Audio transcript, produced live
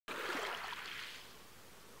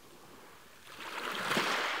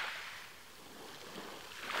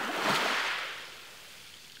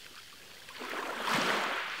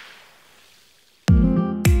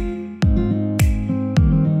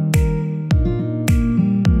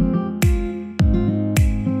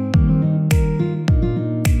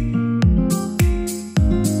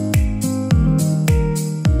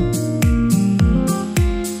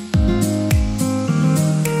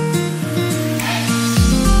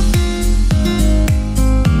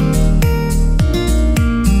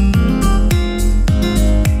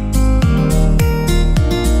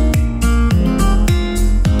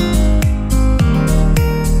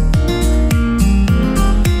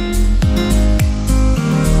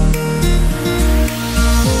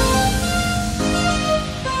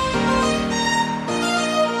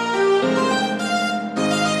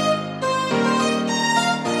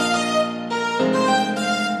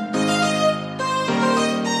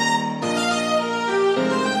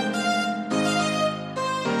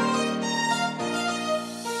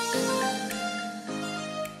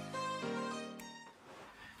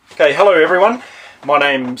Okay, hello everyone. My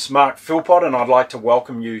name's Mark Philpott and I'd like to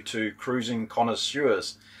welcome you to Cruising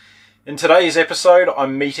Connoisseurs. In today's episode,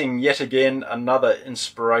 I'm meeting yet again another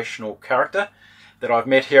inspirational character that I've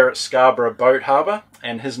met here at Scarborough Boat Harbour,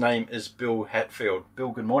 and his name is Bill Hatfield.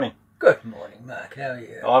 Bill, good morning. Good morning, Mark. How are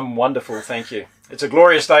you? I'm wonderful, thank you. It's a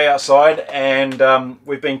glorious day outside, and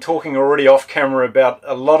we've been talking already off camera about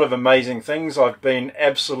a lot of amazing things. I've been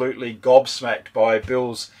absolutely gobsmacked by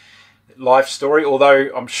Bill's life story, although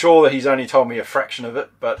I'm sure that he's only told me a fraction of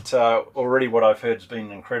it, but already what I've heard has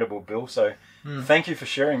been incredible, Bill, so thank you for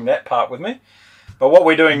sharing that part with me. But what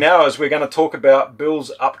we're doing now is we're going to talk about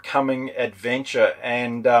Bill's upcoming adventure,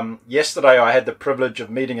 and yesterday I had the privilege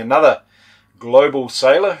of meeting another global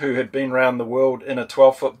sailor who had been around the world in a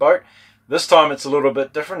 12-foot boat. This time it's a little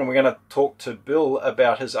bit different, and we're going to talk to Bill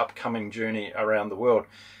about his upcoming journey around the world.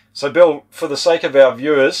 So Bill, for the sake of our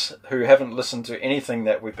viewers who haven't listened to anything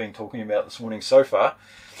that we've been talking about this morning so far,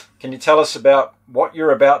 can you tell us about what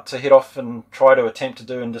you're about to head off and try to attempt to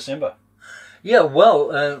do in December? Yeah, well,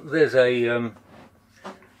 there's a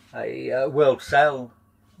world sail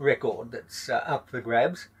record that's up for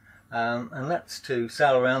grabs, and that's to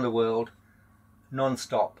sail around the world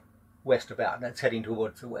non-stop west about. That's heading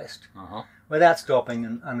towards the west without stopping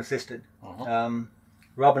and unassisted.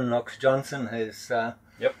 Robin Knox Johnson has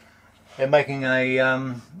they're making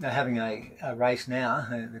having a race now,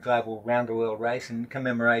 the global round the world race, in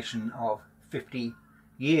commemoration of 50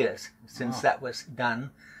 years since that was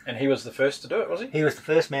done. And he was the first to do it, was he? He was the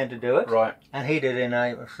first man to do it. Right. And he did it in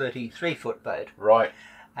a 33-foot boat. Right.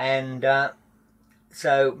 And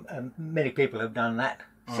so many people have done that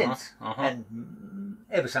since, and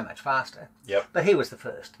ever so much faster. Yep. But he was the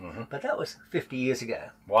first. But that was 50 years ago.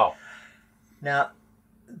 Wow. Now,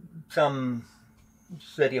 some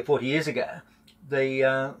 30 or 40 years ago,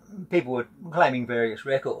 the people were claiming various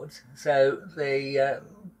records. So the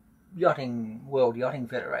World Yachting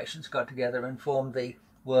Federations got together and formed the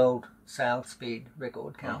World Sail Speed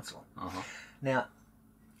Record Council. Now,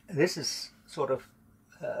 this is sort of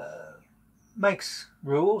makes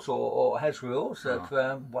rules or has rules of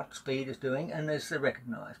what speed is doing, and is a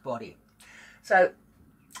recognised body. So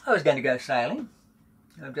I was going to go sailing,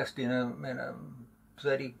 just in a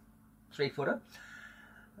 33-footer,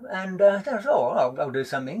 and I thought, oh, I'll do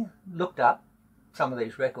something. Looked up some of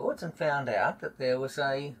these records and found out that there was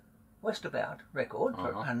a westabout record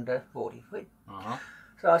for under 40 feet.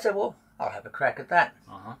 So I said, well, I'll have a crack at that.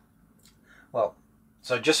 Well,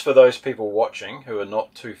 so just for those people watching who are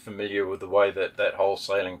not too familiar with the way that that whole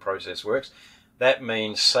sailing process works, that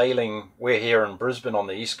means sailing. We're here in Brisbane on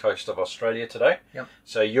the east coast of Australia today. Yep.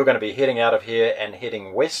 So you're going to be heading out of here and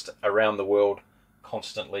heading west around the world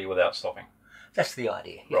constantly without stopping. That's the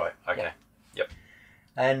idea. Yep. Right. Okay. Yep.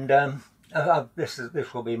 And this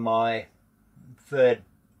will be my third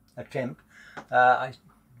attempt. I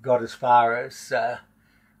got as far as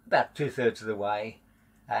about 2/3 of the way,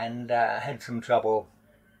 and had some trouble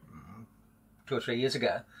 2 or 3 years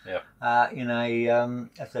ago. In a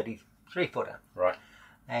 33-footer. Right.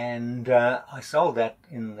 And I sold that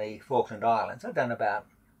in the Falkland Islands. I've done about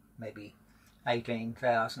maybe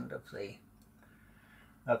 18,000 of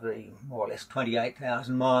the more or less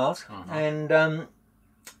 28,000 miles, and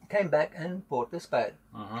came back and bought this boat.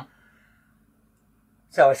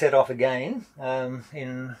 So I set off again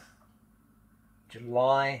in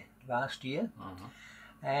July last year,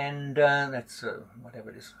 and that's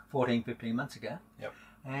whatever it is, 14, 15 months ago. Yep.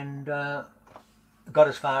 And got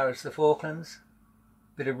as far as the Falklands,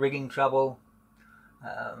 bit of rigging trouble,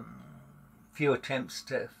 few attempts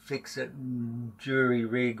to fix it, jury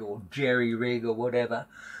rig or jerry rig or whatever,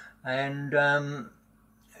 and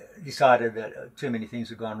decided that too many things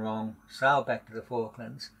had gone wrong, sailed back to the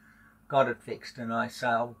Falklands, got it fixed, and I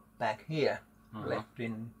sailed back here. Left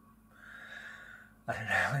in, I don't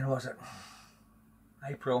know, when was it?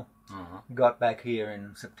 April. Got back here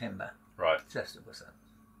in September. Right. Just, it was a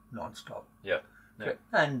non-stop. Yeah. Trip.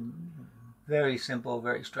 And very simple,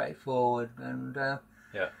 very straightforward, and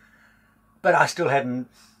but I still hadn't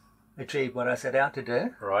achieved what I set out to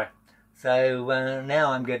do. Right. So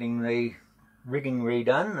now I'm getting the rigging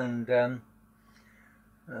redone, and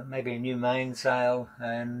maybe a new mainsail,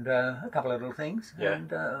 and a couple of little things,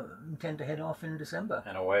 and intend to head off in December.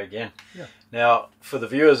 And away again. Yeah. Now, for the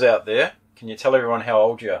viewers out there, can you tell everyone how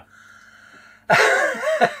old you are?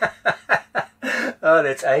 Oh,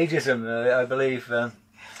 that's ageism. I believe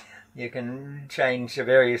you can change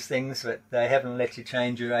various things, but they haven't let you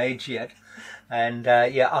change your age yet. And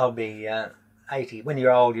I'll be 80. When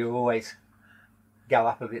you're old, you always go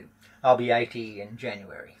up a bit. I'll be 80 in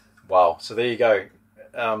January. Wow. So there you go.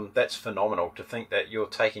 that's phenomenal to think that you're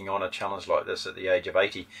taking on a challenge like this at the age of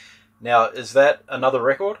 80. Now, is that another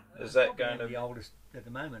record? Is that going to be the oldest at the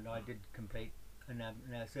moment? I did complete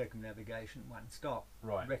a circumnavigation one stop,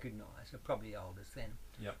 right? Recognised, probably the oldest then.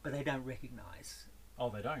 Yep. But they don't recognise. Oh,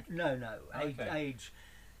 they don't. No, Okay. Age,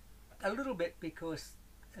 a little bit because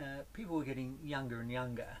people were getting younger and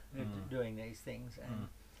younger doing these things, and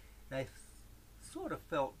they sort of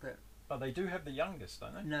felt that. But they do have the youngest,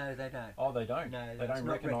 don't they? No, they don't. Oh, they don't. No, they don't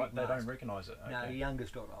recognise. They don't recognise it. Okay. No,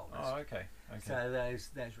 youngest or oldest. Oh, okay. Okay. So those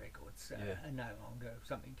records are no longer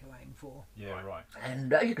something to aim for. Yeah, right.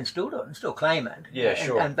 And you can still do it and still claim it. Yeah,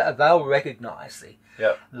 sure. And they'll recognise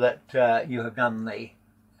that you have done the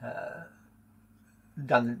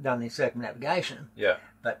done the circumnavigation. Yeah.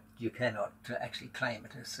 But you cannot actually claim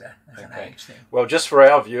it as an age thing. Well, just for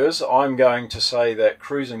our viewers, I'm going to say that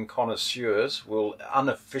cruising connoisseurs will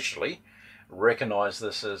unofficially recognise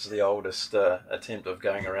this as the oldest attempt of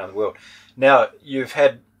going around the world. Now, you've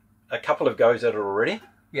had a couple of goes at it already.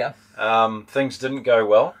 Yeah. Things didn't go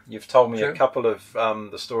well. You've told me True. a couple of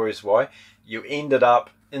the stories why. You ended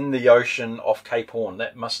up in the ocean off Cape Horn.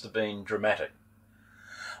 That must have been dramatic.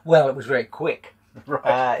 Well, it was very quick.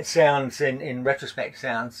 Right. It sounds, in retrospect,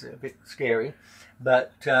 sounds a bit scary,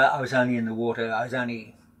 but I was only in the water. I was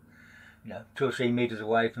only, 2 or 3 metres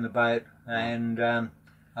away from the boat, and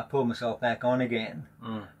I pulled myself back on again,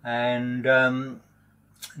 and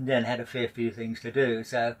then had a fair few things to do.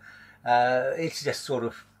 So it's just sort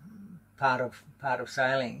of part of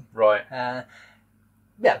sailing. Right.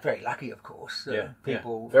 Yeah, very lucky, of course.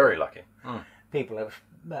 People very lucky. People have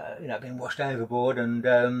been washed overboard and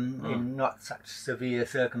in not such severe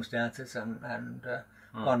circumstances and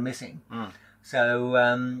gone missing.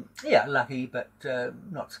 So lucky, but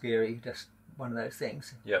not scary. Just one of those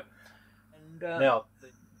things. Yep. And now,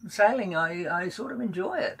 sailing, I sort of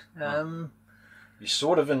enjoy it. You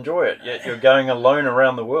sort of enjoy it, yet you're going alone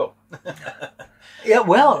around the world. Yeah,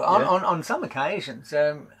 well, on some occasions,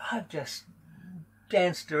 I've just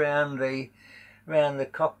danced around the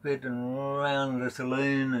cockpit and around the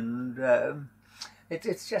saloon, and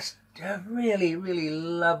it's just a really, really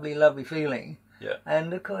lovely feeling. Yeah.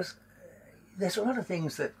 And of course, there's a lot of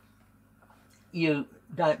things that you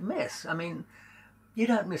don't miss. I mean, you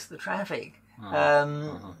don't miss the traffic.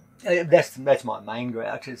 That's my main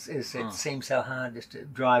grouch. It seems so hard just to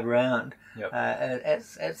drive around. Yep.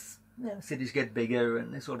 As cities get bigger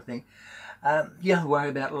and this sort of thing. You don't worry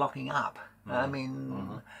about locking up. I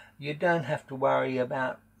mean, you don't have to worry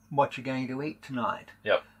about what you're going to eat tonight.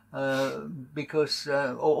 Yep. Because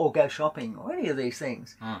or go shopping or any of these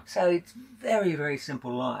things. So it's very, very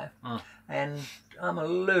simple life. And I'm a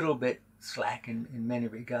little bit slack in many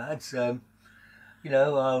regards. I'll.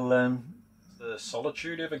 The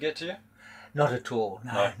solitude ever get to you? Not at all.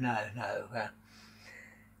 No.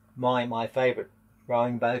 My favourite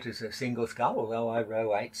rowing boat is a single scull, although I row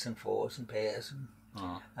 8s and 4s and pairs.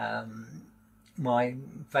 My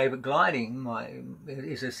favourite gliding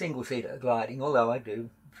is a single-seater gliding, although I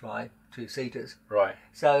do fly 2-seaters. Right.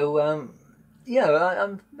 So,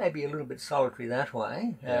 I'm maybe a little bit solitary that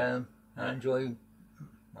way. I enjoy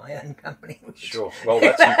my own company. Sure. Well,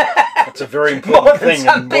 that's a very important thing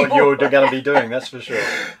in what you're going to be doing, that's for sure.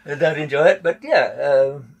 I don't enjoy it, but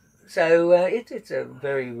so it's a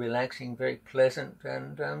very relaxing, very pleasant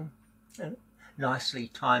and nicely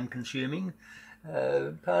time-consuming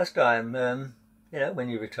pastime. When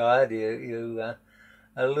you're retired, you are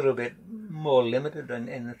a little bit more limited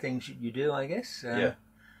in the things you do, I guess.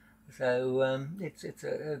 So it's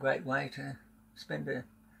a great way to spend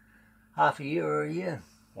half a year or a year.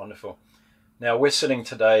 Wonderful. Now, we're sitting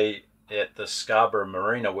today at the Scarborough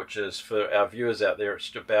Marina, which is, for our viewers out there,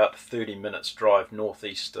 it's about 30 minutes drive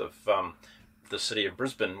northeast of the city of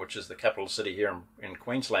Brisbane, which is the capital city here in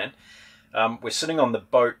Queensland. We're sitting on the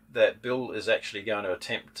boat that Bill is actually going to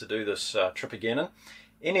attempt to do this trip again in.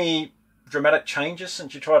 Any dramatic changes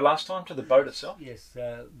since you tried last time to the boat itself? Yes,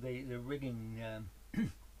 the rigging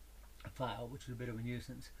failed, which is a bit of a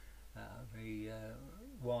nuisance. The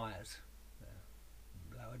wires,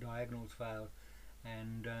 lower diagonals failed,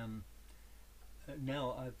 and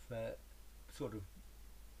now I've sort of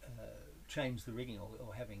changed the rigging,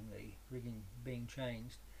 or having the rigging being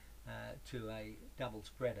changed to a double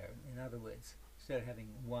spreader. In other words, instead of having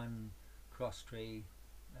one cross tree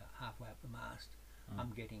halfway up the mast,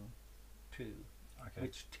 I'm getting 2,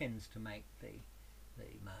 which tends to make the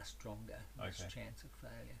mast stronger, less chance of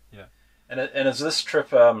failure. Yeah. And is this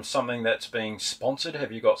trip something that's being sponsored?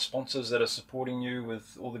 Have you got sponsors that are supporting you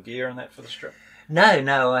with all the gear and that for this trip?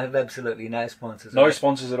 No, I have absolutely no sponsors.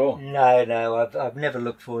 Sponsors at all? No, I've never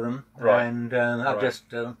looked for them. Right. And I've just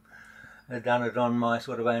done it on my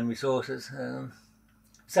sort of own resources.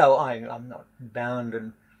 So I'm not bound,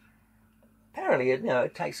 and apparently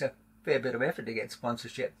it takes a fair bit of effort to get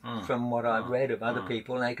sponsorship. From what I've read of other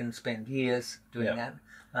people, they can spend years doing that,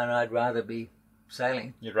 and I'd rather be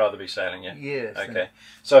sailing. You'd rather be sailing, yeah? Yes. Okay.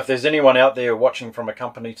 So if there's anyone out there watching from a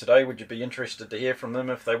company today, would you be interested to hear from them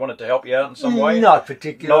if they wanted to help you out in some way? Not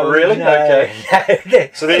particularly. Not really? No, okay. No.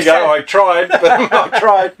 So there you go. I tried, but I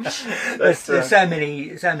tried. There's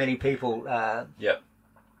so many people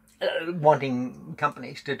wanting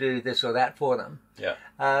companies to do this or that for them. Yeah.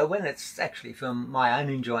 When it's actually from my own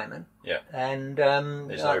enjoyment. Yeah. And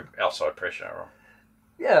there's no outside pressure. Or...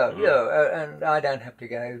 and I don't have to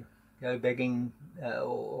go begging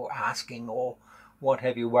or asking or what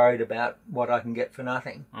have you, worried about what I can get for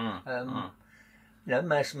nothing.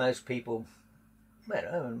 Most people,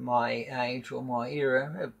 my age or my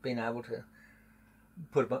era have been able to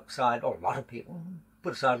put aside, or a lot of people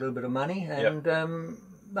put aside a little bit of money, and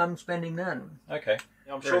I'm spending none. Okay.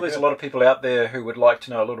 I'm sure there's a lot of people out there who would like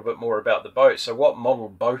to know a little bit more about the boat. So what model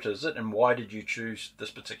boat is it, and why did you choose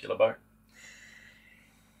this particular boat?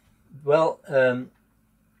 Well,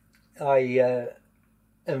 I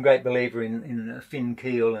am a great believer in a fin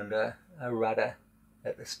keel and a rudder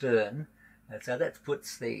at the stern, and so that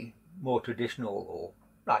puts the more traditional, or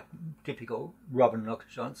like typical Robin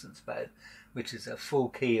Knox-Johnson's boat, which is a full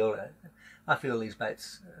keel. I feel these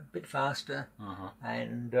boats are a bit faster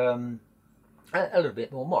and a little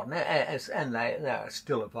bit more modern, and they are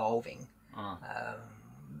still evolving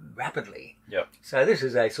rapidly. Yep. So this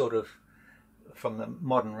is a sort of, from the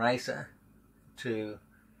modern racer to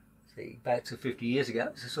the boats of 50 years ago,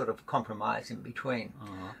 it's a sort of compromise in between.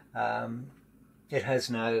 It has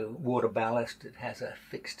no water ballast, it has a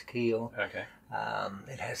fixed keel, okay.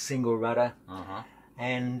 It has single rudder,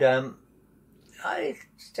 and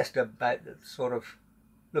it's just a boat that sort of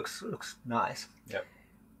looks nice. Yep.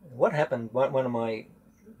 What happened, one of my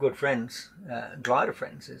good friends, glider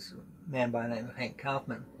friends, is a man by the name of Hank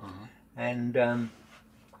Kaufman, and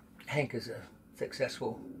Hank is a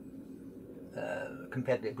successful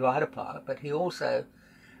competitive glider pilot, but he also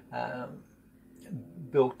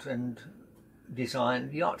built and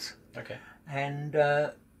designed yachts. Okay. And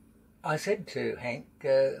I said to Hank,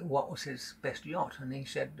 what was his best yacht? And he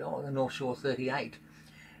said, the North Shore 38.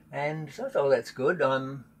 And so I thought, that's good.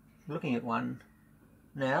 I'm looking at one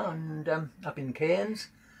now, and up in Cairns.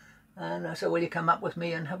 And I said, will you come up with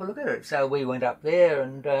me and have a look at it? So we went up there,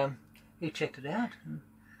 and he checked it out and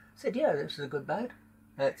said, yeah, this is a good boat.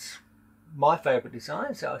 That's my favourite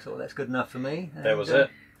design, so I thought that's good enough for me. And, that was it?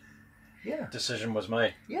 Yeah. Decision was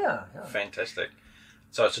made? Yeah. Fantastic.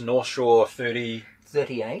 So it's a North Shore 38.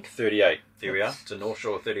 38. There we are. It's a North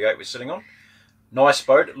Shore 38 we're sitting on. Nice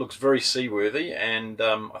boat. It looks very seaworthy, and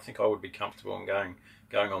I think I would be comfortable in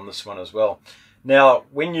going on this one as well. Now,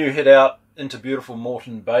 when you head out into beautiful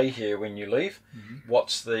Moreton Bay here, when you leave,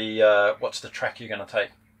 what's the track you're going to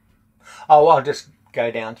take? Oh, I'll just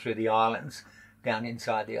go down through the islands, down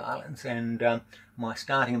inside the islands, and my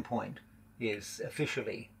starting point is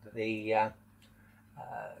officially the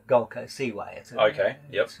Gold Coast Seaway.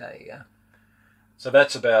 So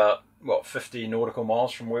that's about, 50 nautical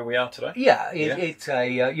miles from where we are today? Yeah, it's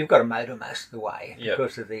you've got to motor most of the way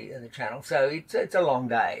because of the channel. So it's a long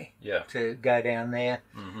day to go down there.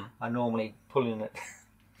 I normally pull in at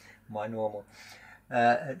my normal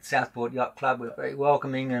at Southport Yacht Club. We're very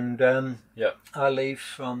welcoming, and I leave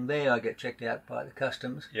from there. I get checked out by the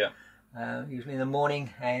customs. Usually in the morning,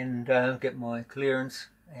 and get my clearance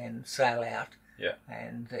and sail out.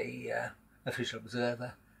 And the official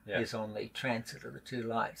observer is on the transit of the two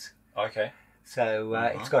lights. Okay. So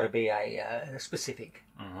it's got to be a specific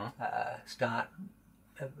start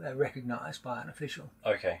recognised by an official.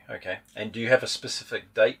 Okay. And do you have a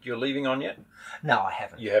specific date you're leaving on yet? No, I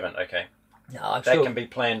haven't. You haven't, okay. No, that can be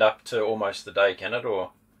planned up to almost the day, can it?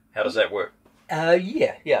 Or how does that work?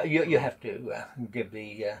 You have to give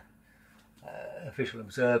the official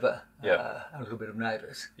observer a little bit of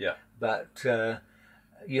notice. But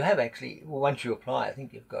you have actually, once you apply, I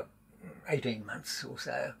think you've got 18 months or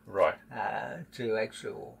so. Right. To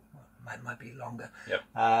actually, or might be longer,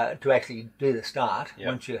 to actually do the start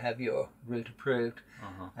once you have your route approved,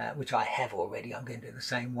 which I have already. I'm going to do the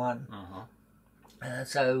same one.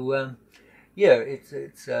 It's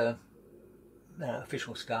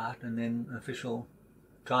official start and then official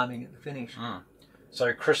timing at the finish.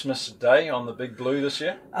 So Christmas Day on the Big Blue this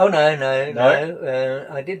year? Oh, no.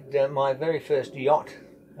 I did my very first yacht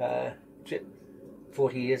trip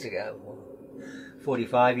 40 years ago, or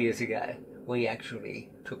 45 years ago. We actually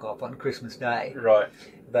took off on Christmas Day. Right.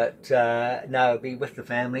 But no, be with the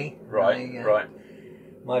family. Right.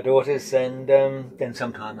 my daughters, and then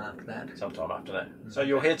sometime after that. Sometime after that. So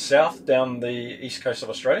you'll head south down the east coast of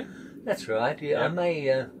Australia? That's right. Yeah,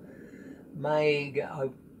 Yep.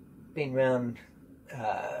 I've been round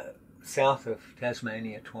south of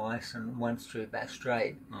Tasmania twice and once through Bass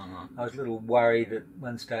Strait. I was a little worried at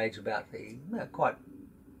one stage about the quite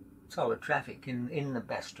solid traffic in the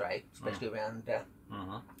Bass Strait, especially around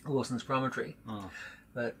Wilson's Promontory.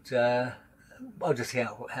 But I'll just see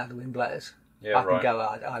how the wind blows. Yeah, I can go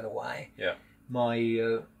either way. Yeah.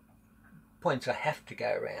 My points I have to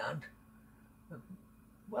go around,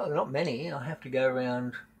 well, not many. I have to go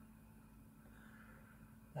around,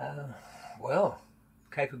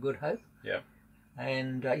 Cape of Good Hope. Yeah.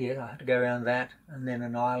 And I have to go around that, and then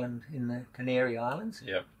an island in the Canary Islands.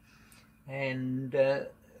 Yeah. And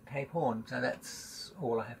Cape Horn. So that's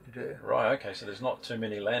all I have to do. Right, okay, so there's not too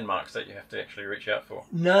many landmarks that you have to actually reach out for.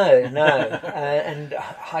 No. And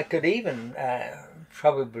I could even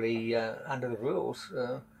probably, under the rules,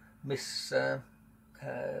 miss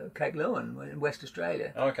Cape Leeuwin in West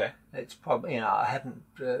Australia. Okay. It's probably, I haven't,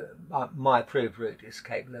 my approved route is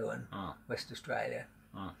Cape Leeuwin, West Australia,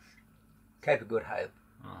 Cape of Good Hope,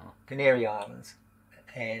 Canary Islands,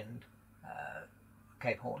 and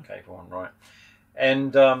Cape Horn. Cape Horn, right.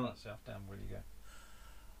 And south down, where do you go?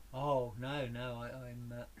 Oh, no,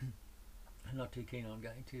 I'm not too keen on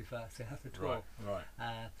going too far south at all.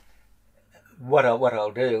 Right. What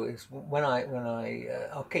I'll do is when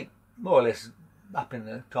I'll keep more or less up in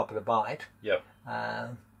the top of the bight. Yep.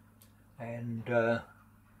 And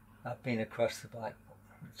I've been across the bight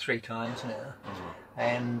 3 times now,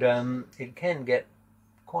 and it can get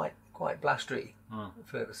quite blustery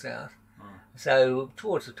further south. So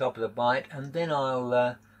towards the top of the bight, and then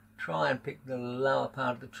I'll try and pick the lower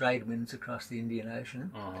part of the trade winds across the Indian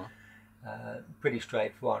Ocean. Pretty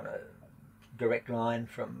straightforward, a direct line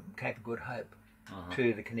from Cape of Good Hope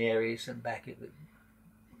to the Canaries and back.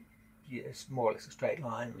 It's more or less a straight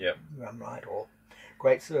line. Yep. Run right, or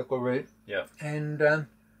Great Circle route. Yep. And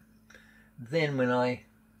then when I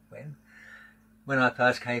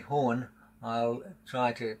pass Cape Horn, I'll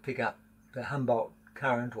try to pick up the Humboldt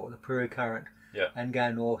Current or the Peru Current, and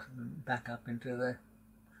go north and back up into the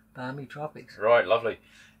balmy tropics. Right, lovely.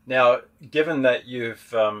 Now, given that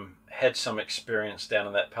you've had some experience down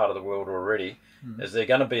in that part of the world already, is there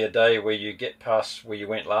going to be a day where you get past where you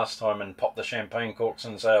went last time and pop the champagne corks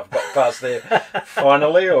and say, I've got past there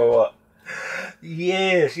finally, or what?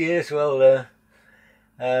 Yes. Well,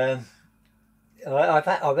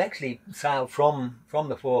 I've actually sailed from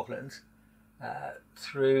the Falklands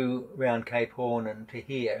through round Cape Horn and to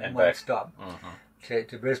here, and one stop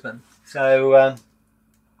to Brisbane. So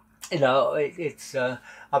it's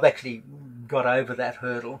I've actually got over that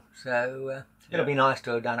hurdle. So it'll be nice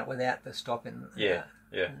to have done it without the stop in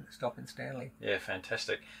stop in Stanley. Yeah,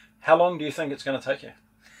 fantastic. How long do you think it's going to take you?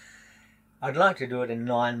 I'd like to do it in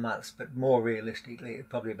 9 months, but more realistically,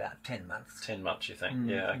 probably about 10 months. 10 months, you think?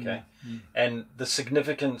 Yeah, okay. And the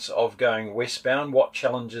significance of going westbound, what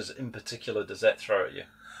challenges in particular does that throw at you?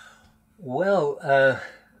 Well,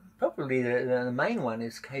 probably the main one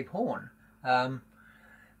is Cape Horn.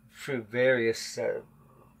 Through various,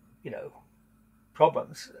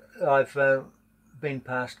 problems, I've been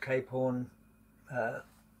past Cape Horn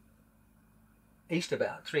east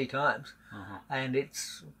about 3 times, and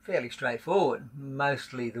it's fairly straightforward.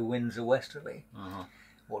 Mostly the winds are westerly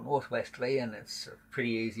or northwesterly, and it's a pretty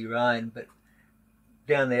easy ride. But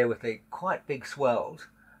down there with the quite big swells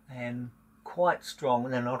and quite strong,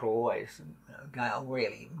 they're not always gale,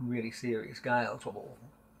 really serious gales. Well,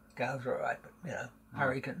 gales are alright, but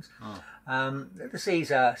hurricanes. The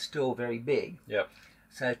seas are still very big. Yep.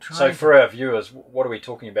 So for our viewers, what are we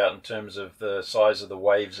talking about in terms of the size of the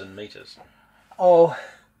waves in metres? Oh,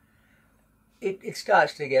 it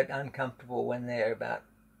starts to get uncomfortable when they're about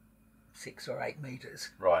 6 or 8 metres.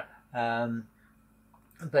 Right.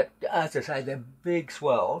 But as I say, they're big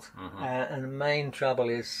swells, and the main trouble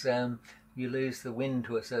is you lose the wind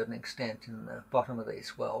to a certain extent in the bottom of these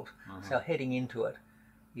swells. So heading into it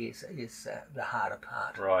is the harder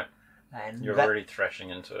part. Right. And you're already thrashing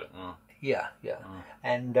into it. Yeah.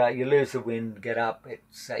 And you lose the wind, get up.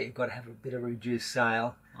 You've got to have a bit of reduced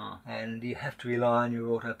sail, and you have to rely on your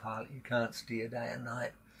autopilot. You can't steer day and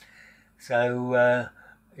night. So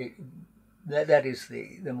that is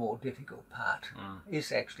the more difficult part.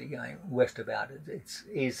 Is actually going west about. It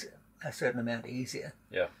is a certain amount easier.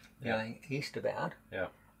 Going east about.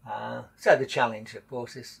 So the challenge, of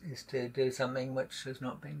course, is to do something which has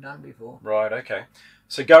not been done before. Right, okay.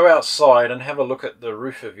 So go outside and have a look at the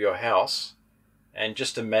roof of your house and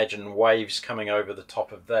just imagine waves coming over the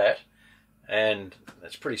top of that and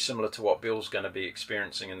it's pretty similar to what Bill's going to be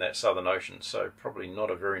experiencing in that Southern Ocean, so probably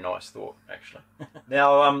not a very nice thought, actually.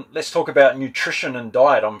 Now, let's talk about nutrition and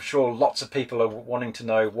diet. I'm sure lots of people are wanting to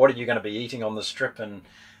know, what are you going to be eating on this trip, and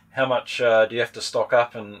how much do you have to stock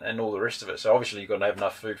up, and all the rest of it. So obviously you've got to have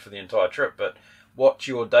enough food for the entire trip, but what's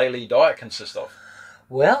your daily diet consist of?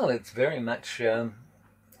 Well, it's very much,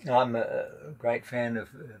 I'm a great fan of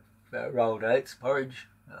rolled oats, porridge.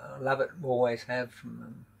 Love it, always have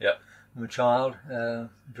from a child.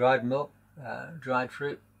 Dried milk, dried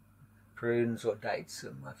fruit, prunes or dates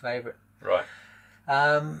are my favourite. Right.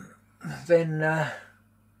 Then a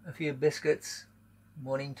few biscuits,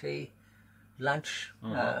 morning tea, lunch,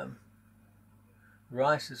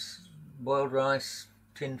 rice, boiled rice,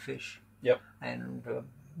 tinned fish. Yep. And,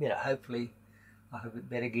 hopefully I'll have a bit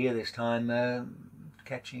better gear this time,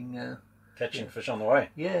 catching fish on the way.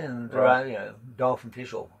 Yeah, and right. Dolphin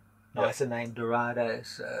fish, or nicer named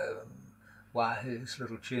Dorados, wahoos,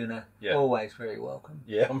 little tuna, always very welcome.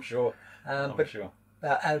 Yeah, I'm sure. Sure.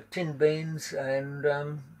 Tinned beans and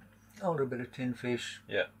a little bit of tinned fish.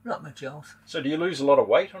 Yeah. Not much else. So do you lose a lot of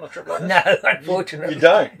weight on a trip like this? No, unfortunately. You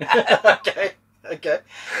don't? Okay.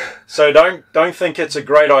 So don't think it's a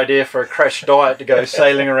great idea for a crash diet to go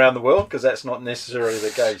sailing around the world, because that's not necessarily the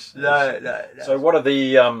case. No. So what are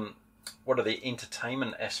the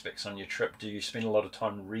entertainment aspects on your trip? Do you spend a lot of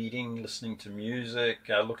time reading, listening to music,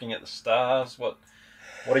 looking at the stars? What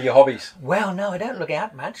are your hobbies? Well, no, I don't look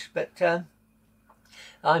out much, but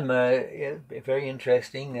I'm very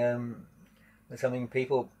interesting. Something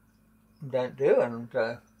people don't do, and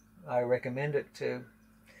I recommend it to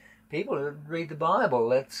people to read the Bible.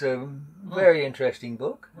 That's a very interesting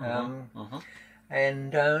book. And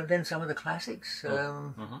then some of the classics,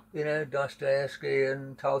 Dostoevsky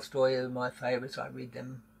and Tolstoy are my favourites. I read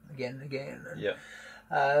them again and again.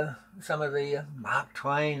 And, some of the Mark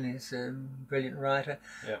Twain is a brilliant writer.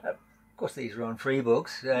 Of course, these are on free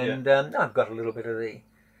books, and I've got a little bit of the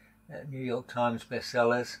New York Times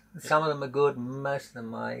bestsellers. Some of them are good, most of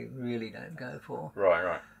them I really don't go for.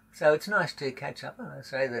 Right. So it's nice to catch up on, I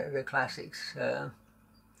say, the classics.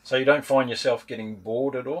 So you don't find yourself getting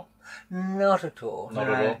bored at all? Not at all. Not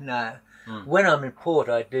at all? No. When I'm in port,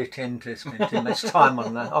 I do tend to spend too much time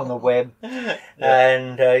on the web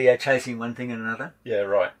and chasing one thing and another. Yeah,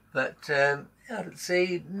 right. But out at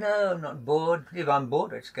sea, no, I'm not bored. If I'm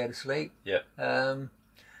bored, I just go to sleep. Yeah. Of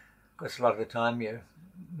course, a lot of the time you're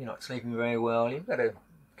not sleeping very well. You've got to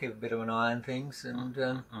keep a bit of an eye on things and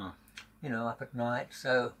up at night.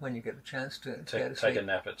 So when you get a chance to go to sleep, take a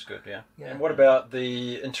nap, it's good. Yeah. And what about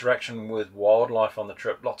the interaction with wildlife on the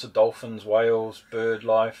trip? Lots of dolphins, whales, bird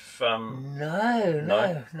life.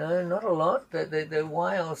 No, not a lot. The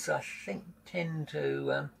whales, I think, tend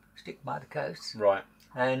to stick by the coast. Right.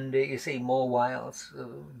 And you see more whales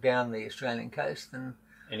down the Australian coast than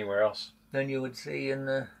anywhere else than you would see in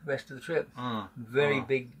the rest of the trip. Very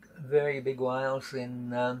big whales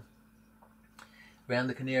in around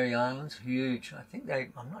the Canary Islands, huge.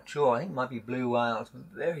 I'm not sure. I think it might be blue whales, but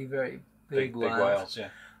very, very big whales. Big whales, yeah.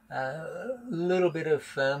 A little bit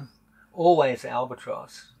of always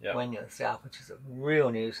albatross when you're south, which is a real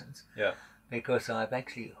nuisance. Yeah. Because I've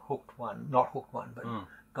actually not hooked one, but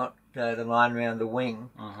got the line around the wing,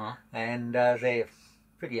 and they're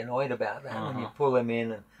pretty annoyed about that when you pull them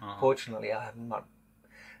in. And fortunately, I have not.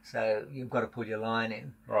 So you've got to pull your line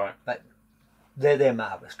in. Right. But they're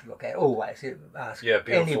marvellous to look at. Always ask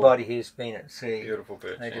beautiful. Anybody who's been at sea. Beautiful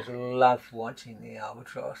birds. They just love watching the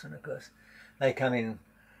albatross, and of course they come in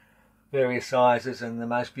various sizes, and the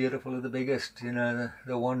most beautiful are the biggest. The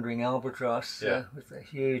wandering albatross with a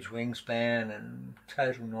huge wingspan and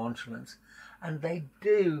total nonchalance, and they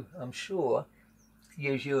do, I'm sure,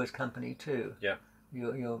 use you as company too. Yeah.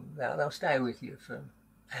 They'll stay with you for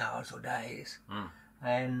hours or days.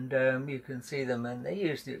 And you can see them, and they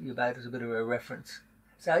use your boat as a bit of a reference.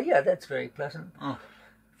 So that's very pleasant. A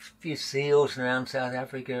few seals around South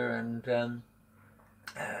Africa and the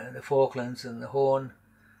Falklands and the Horn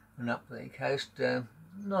and up the coast.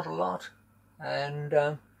 Not a lot. And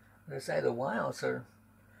as I say, the whales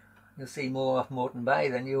you'll see more off Moreton Bay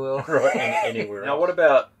than you will anywhere else. Now, what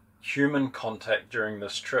about human contact during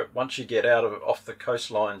this trip? Once you get off the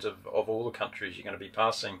coastlines of all the countries you're going to be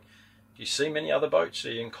passing, do you see many other boats?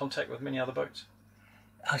 Are you in contact with many other boats?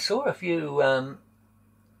 I saw a few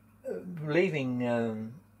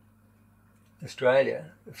leaving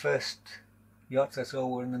Australia. The first yachts I saw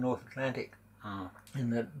were in the North Atlantic. In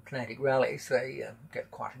the Atlantic rallies, they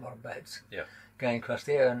get quite a lot of boats going across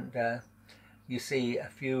there, and you see a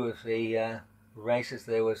few of the races.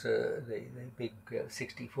 There was the big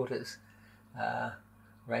 60-footers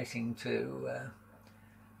racing to,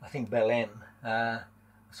 I think Bel I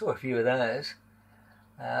saw a few of those,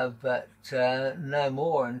 but no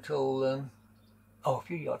more until a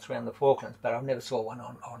few yachts around the Falklands, but I've never saw one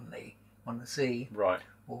on the sea, right,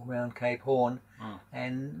 or around Cape Horn,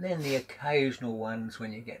 and then the occasional ones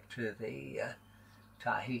when you get to the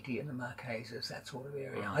Tahiti and the Marquesas, that sort of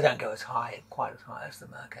area. I don't go quite as high as the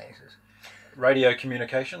Marquesas. Radio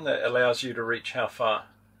communication that allows you to reach how far?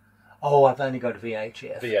 Oh, I've only got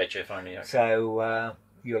VHF. VHF only, okay. So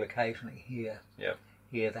you'll occasionally hear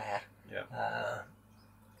that. Yeah.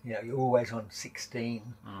 You're always on 16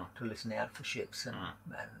 to listen out for ships and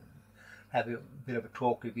have a bit of a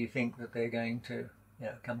talk if you think that they're going to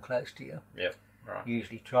come close to you. Yeah, right.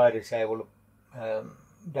 Usually try to say, well,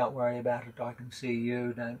 don't worry about it, I can see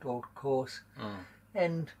you, don't alter course.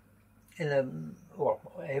 And in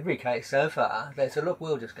every case so far, they say, look,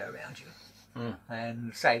 we'll just go around you.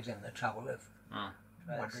 And saves them the trouble of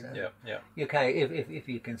wondering. If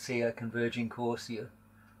you can see a converging course, you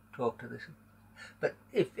talk to this. But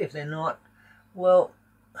if they're not, well,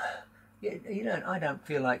 I don't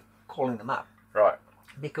feel like calling them up. Right.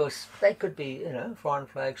 Because they could be, foreign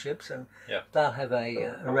flagships, and they'll have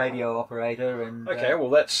a radio operator. And okay, well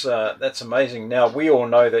that's amazing. Now we all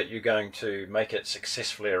know that you're going to make it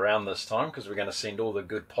successfully around this time, because we're going to send all the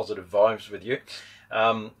good positive vibes with you.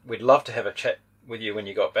 We'd love to have a chat with you when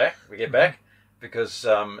you get back, because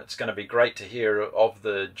it's going to be great to hear of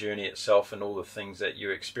the journey itself and all the things that you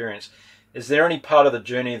experience. Is there any part of the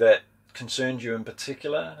journey that concerns you in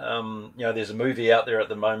particular? There's a movie out there at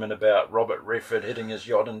the moment about Robert Redford hitting his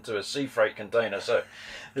yacht into a sea freight container. So,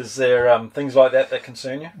 is there things like that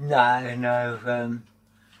concern you? No.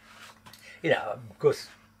 Of course,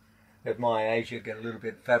 at my age, you get a little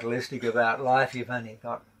bit fatalistic about life. You've only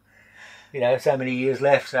got, so many years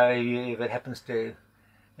left. So if it happens to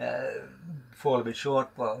fall a bit short,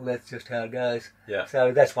 well, that's just how it goes. Yeah.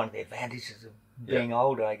 So that's one of the advantages of being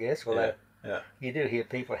older, I guess. Although you do hear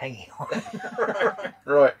people hanging on.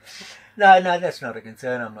 Right. No, that's not a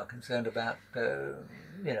concern. I'm not concerned about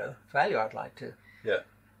failure. I'd like to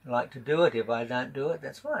do it. If I don't do it,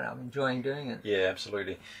 that's fine. I'm enjoying doing it. Yeah,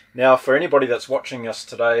 absolutely. Now, for anybody that's watching us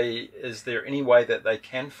today, is there any way that they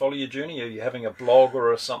can follow your journey? Are you having a blog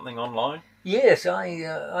or something online? Yes,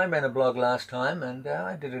 I ran a blog last time, and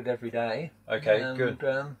I did it every day. Okay, good.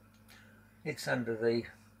 It's under the,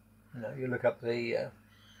 you look up the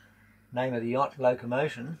name of the yacht,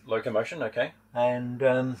 Locomotion. Locomotion, okay. And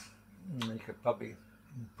you could probably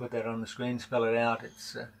put that on the screen, spell it out.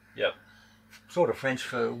 It's sort of French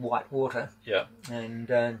for white water. Yeah. And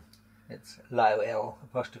it's L',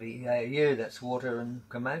 that's water, and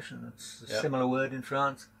commotion. It's a similar word in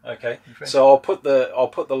France. Okay. So I'll put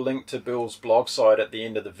the link to Bill's blog site at the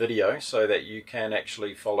end of the video so that you can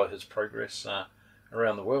actually follow his progress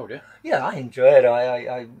around the world. Yeah, I enjoy it.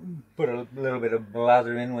 I put a little bit of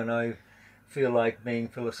blather in when I feel like being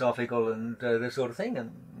philosophical and this sort of thing,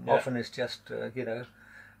 and often it's just a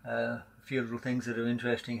few little things that are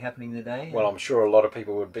interesting happening today. Well, I'm sure a lot of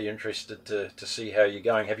people would be interested to see how you're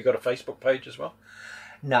going. Have you got a Facebook page as well?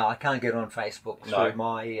 No, I can't get on Facebook through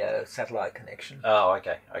my satellite connection. Oh,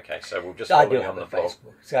 okay. So we'll just follow you on the blog.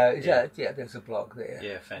 Facebook. So there's a blog there.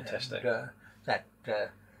 Yeah, fantastic. And,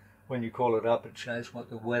 when you call it up, it shows what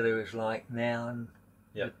the weather is like now and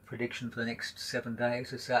the prediction for the next 7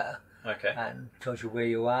 days or so. Okay. And tells you where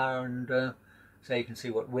you are, and so you can see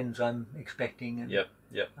what winds I'm expecting. And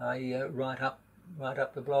I write up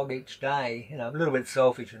the blog each day. I'm a little bit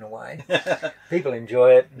selfish in a way. People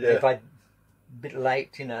enjoy it. Yeah. If I'm a bit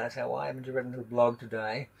late, I say, why haven't you written the blog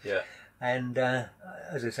today? Yeah. And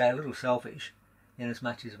as I say, a little selfish, in as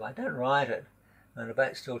much as if I don't write it and the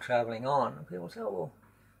boat's still travelling on, people say, oh, well,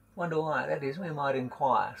 wonder why that is. We might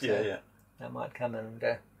inquire. So they might come and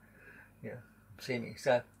see me.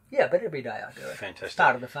 So but every day I do it. Fantastic.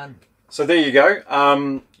 Part of the fun. So there you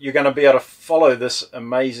go. You're going to be able to follow this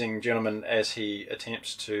amazing gentleman as he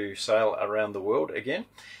attempts to sail around the world again,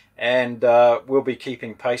 and we'll be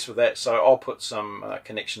keeping pace with that. So I'll put some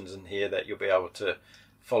connections in here that you'll be able to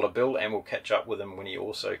follow Bill, and we'll catch up with him when he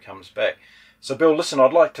also comes back. So Bill, listen,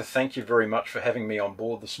 I'd like to thank you very much for having me on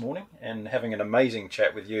board this morning and having an amazing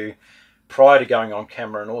chat with you prior to going on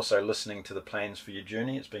camera, and also listening to the plans for your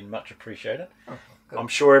journey. It's been much appreciated. Oh, I'm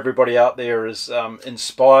sure everybody out there is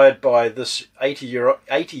inspired by this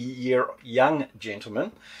 80-year young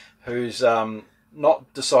gentleman who's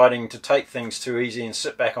not deciding to take things too easy and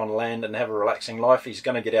sit back on land and have a relaxing life. He's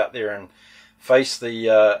going to get out there and face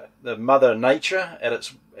the mother nature at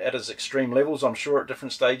its extreme levels, I'm sure, at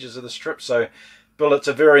different stages of this trip. So, Bill, it's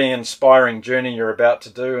a very inspiring journey you're about to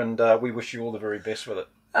do, and we wish you all the very best with it.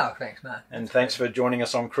 Oh, thanks, Mark. And thanks for joining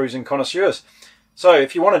us on Cruising Connoisseurs. So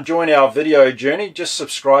if you want to join our video journey, just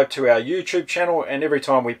subscribe to our YouTube channel, and every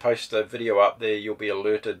time we post a video up there, you'll be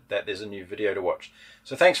alerted that there's a new video to watch.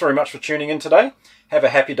 So thanks very much for tuning in today. Have a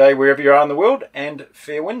happy day wherever you are in the world, and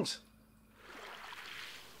fair winds.